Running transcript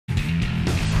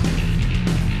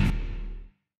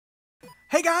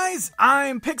Hey guys,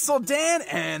 I'm Pixel Dan,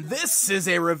 and this is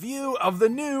a review of the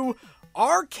new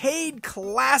Arcade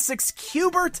Classics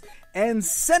Q*bert and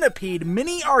Centipede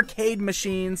mini arcade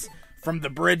machines from the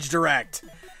Bridge Direct.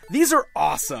 These are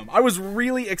awesome. I was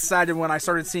really excited when I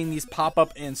started seeing these pop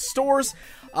up in stores.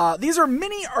 These are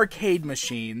mini arcade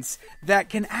machines that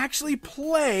can actually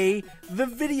play the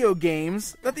video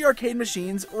games that the arcade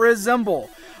machines resemble.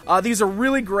 These are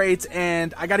really great,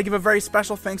 and I got to give a very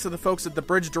special thanks to the folks at the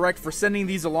Bridge Direct for sending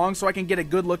these along so I can get a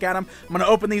good look at them. I'm going to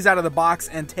open these out of the box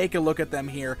and take a look at them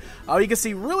here. You can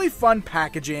see really fun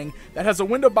packaging that has a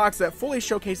window box that fully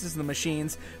showcases the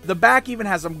machines. The back even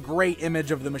has a great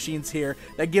image of the machines here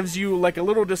that gives you like a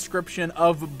little description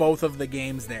of both of the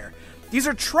games there. These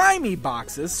are Try Me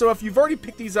boxes, so if you've already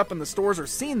picked these up in the stores or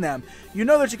seen them, you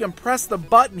know that you can press the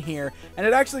button here, and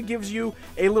it actually gives you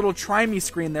a little Try Me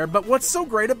screen there. But what's so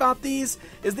great about these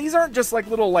is these aren't just like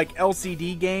little like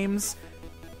LCD games.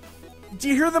 Do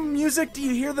you hear the music? Do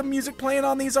you hear the music playing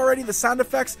on these already? The sound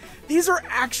effects? These are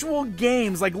actual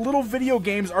games, like little video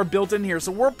games are built in here.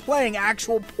 So we're playing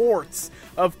actual ports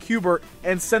of Q*bert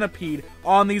and Centipede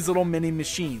on these little mini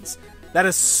machines. That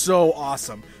is so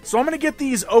awesome. So I'm going to get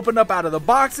these opened up out of the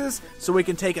boxes so we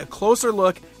can take a closer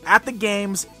look at the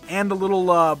games and the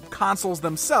little consoles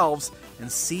themselves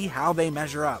and see how they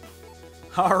measure up.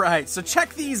 Alright, so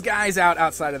check these guys out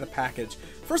outside of the package.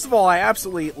 First of all, I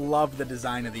absolutely love the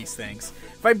design of these things.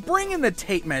 If I bring in the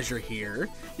tape measure here,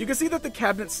 you can see that the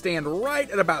cabinets stand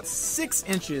right at about 6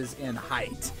 inches in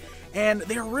height. And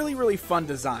they're really, really fun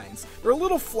designs. They're a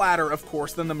little flatter, of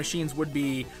course, than the machines would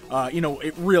be,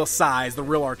 real size, the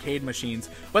real arcade machines.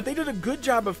 But they did a good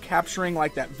job of capturing,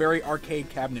 like, that very arcade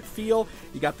cabinet feel.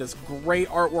 You got this great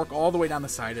artwork all the way down the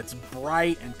side. It's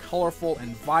bright and colorful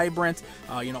and vibrant.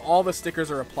 All the stickers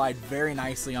are applied very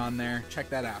nicely on there. Check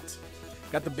that out.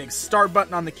 Got the big start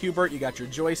button on the Q*bert. You got your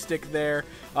joystick there.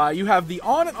 You have the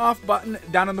on and off button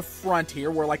down in the front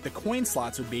here where like the coin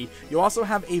slots would be. You also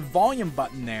have a volume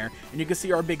button there. And you can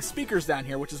see our big speakers down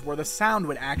here, which is where the sound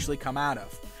would actually come out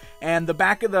of. And the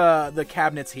back of the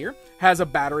cabinets here has a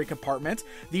battery compartment.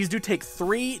 These do take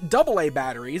 3 AA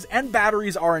batteries, and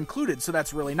batteries are included, so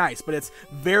that's really nice. But it's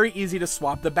very easy to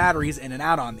swap the batteries in and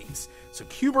out on these. So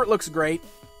Q*bert looks great.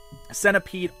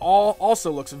 Centipede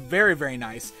also looks very, very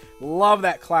nice. Love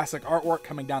that classic artwork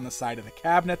coming down the side of the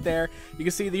cabinet there. You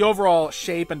can see the overall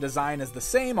shape and design is the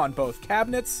same on both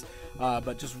cabinets.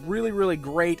 But just really, really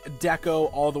great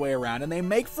deco all the way around. And they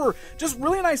make for just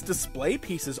really nice display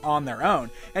pieces on their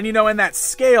own. And, in that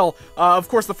scale, of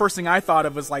course, the first thing I thought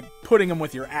of was, like, putting them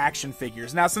with your action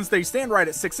figures. Now, since they stand right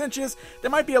at 6 inches, they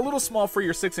might be a little small for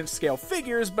your 6-inch scale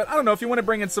figures. But I don't know, if you want to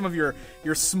bring in some of your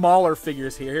smaller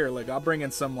figures here, like, I'll bring in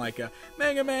some, like,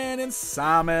 Mega Man and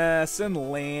Samus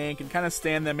and Link and kind of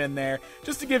stand them in there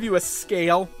just to give you a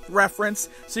scale reference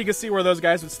so you can see where those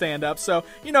guys would stand up. So,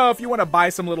 if you want to buy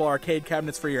some little arcade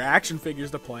cabinets for your action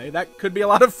figures to play, that could be a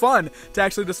lot of fun to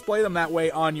actually display them that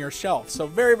way on your shelf. So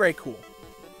very, very cool.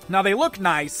 Now they look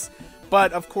nice,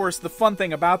 but of course the fun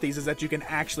thing about these is that you can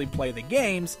actually play the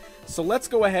games. So let's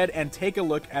go ahead and take a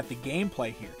look at the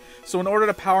gameplay here. So in order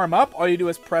to power them up, all you do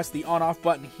is press the on-off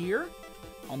button here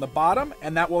on the bottom,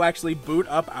 and that will actually boot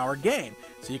up our game.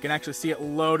 So you can actually see it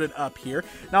loaded up here.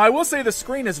 Now, I will say the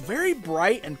screen is very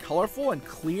bright and colorful and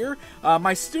clear.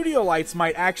 My studio lights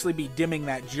might actually be dimming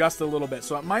that just a little bit,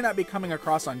 so it might not be coming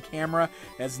across on camera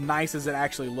as nice as it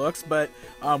actually looks, but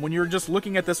when you're just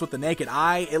looking at this with the naked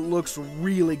eye, it looks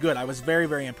really good. I was very,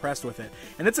 very impressed with it.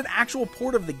 And it's an actual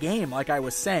port of the game, like I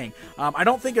was saying. I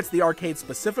don't think it's the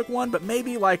arcade-specific one, but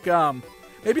maybe like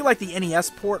the NES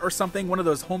port or something, one of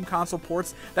those home console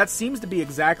ports. That seems to be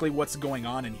exactly what's going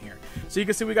on in here. So you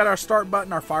can see we got our start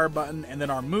button, our fire button, and then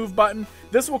our move button.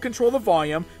 This will control the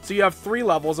volume, so you have 3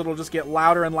 levels. It'll just get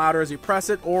louder and louder as you press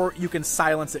it, or you can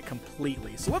silence it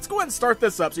completely. So let's go ahead and start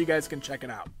this up so you guys can check it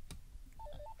out.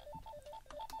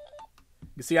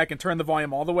 You see I can turn the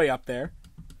volume all the way up there,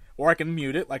 or I can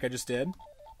mute it like I just did.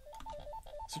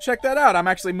 So check that out. I'm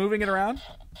actually moving it around.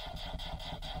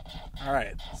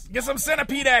 Alright, get some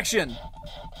Centipede action!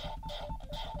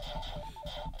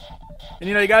 And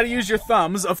you gotta use your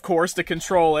thumbs, of course, to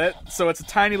control it, so it's a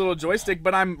tiny little joystick,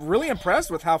 but I'm really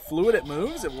impressed with how fluid it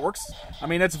moves. It works. I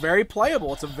mean, it's very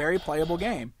playable. It's a very playable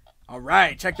game.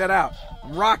 Alright, check that out.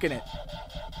 I'm rocking it.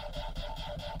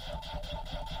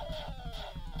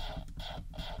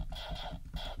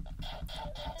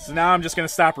 So now I'm just gonna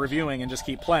stop reviewing and just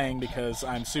keep playing because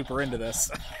I'm super into this.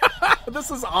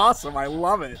 This is awesome. I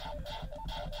love it.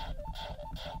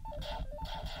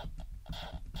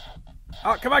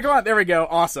 Oh, come on, come on. There we go.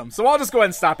 Awesome. So I'll just go ahead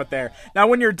and stop it there. Now,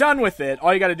 when you're done with it,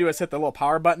 all you got to do is hit the little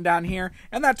power button down here,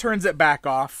 and that turns it back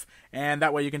off. And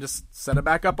that way you can just set it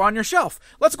back up on your shelf.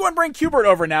 Let's go and bring Q*bert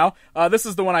over now. This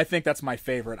is the one I think that's my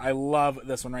favorite. I love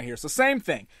this one right here. So same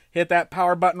thing. Hit that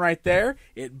power button right there.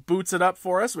 It boots it up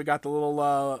for us. We got the little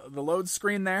the load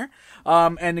screen there.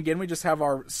 And again, we just have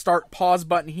our start pause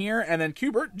button here. And then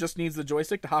Q*bert just needs the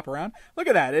joystick to hop around. Look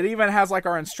at that. It even has like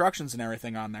our instructions and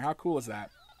everything on there. How cool is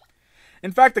that?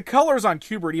 In fact, the colors on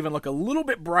Q*bert even look a little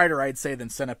bit brighter, I'd say, than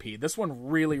Centipede. This one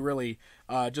really, really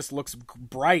just looks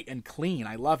bright and clean.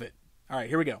 I love it. All right,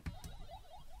 here we go.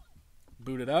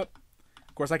 Boot it up.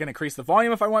 Of course, I can increase the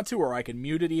volume if I want to, or I can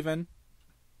mute it even.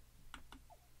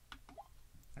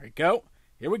 There we go.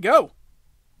 Here we go.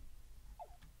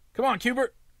 Come on,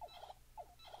 Q*bert.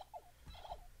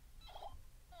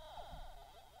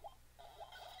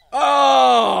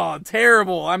 Oh,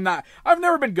 terrible. I've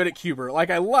never been good at Q*bert. Like,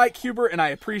 I like Q*bert and I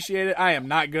appreciate it. I am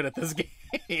not good at this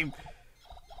game.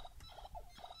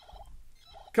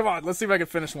 Come on, let's see if I can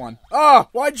finish one. Oh,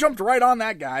 well, I jumped right on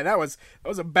that guy. That was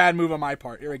a bad move on my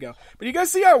part. Here we go. But you guys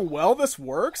see how well this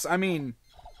works? I mean,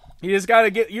 you just got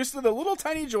to get used to the little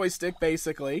tiny joystick,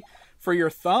 basically, for your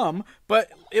thumb. But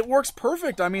it works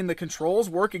perfect. I mean, the controls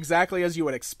work exactly as you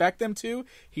would expect them to.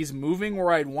 He's moving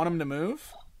where I'd want him to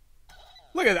move.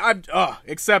 Look at that.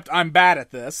 Except I'm bad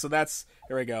at this, so that's...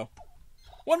 Here we go.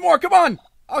 One more, come on!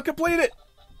 I'll complete it!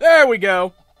 There we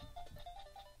go.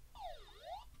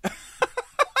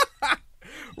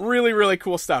 Really, really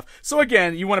cool stuff. So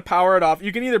again, you want to power it off.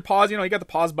 You can either pause, you got the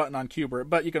pause button on Q*bert,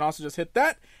 but you can also just hit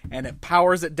that, and it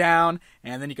powers it down,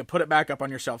 and then you can put it back up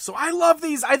on your shelf. So I love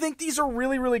these. I think these are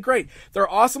really, really great. They're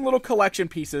awesome little collection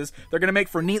pieces. They're going to make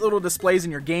for neat little displays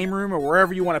in your game room or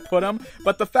wherever you want to put them.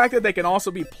 But the fact that they can also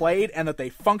be played and that they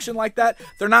function like that,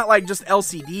 they're not like just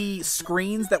LCD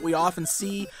screens that we often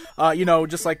see,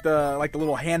 just like the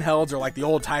little handhelds or like the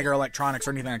old Tiger Electronics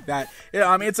or anything like that.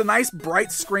 It's a nice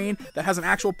bright screen that has an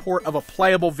actual port of a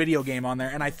playable video game on there,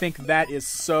 and I think that is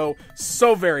so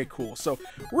very cool. So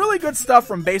really good stuff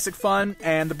from Basic Fun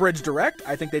and the Bridge Direct.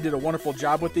 I think they did a wonderful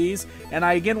job with these, and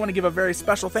I again want to give a very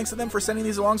special thanks to them for sending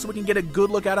these along so we can get a good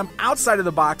look at them outside of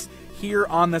the box here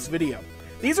on this video.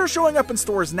 These are showing up in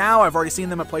stores now. I've already seen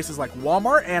them at places like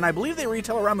Walmart, and I believe they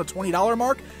retail around the $20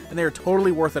 mark, and they are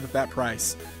totally worth it at that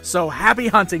price. So happy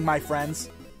hunting, my friends.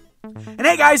 And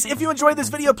hey guys, if you enjoyed this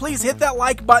video, please hit that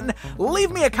like button,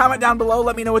 leave me a comment down below,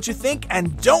 let me know what you think,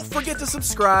 and don't forget to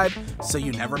subscribe so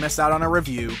you never miss out on a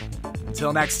review.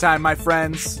 Until next time, my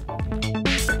friends,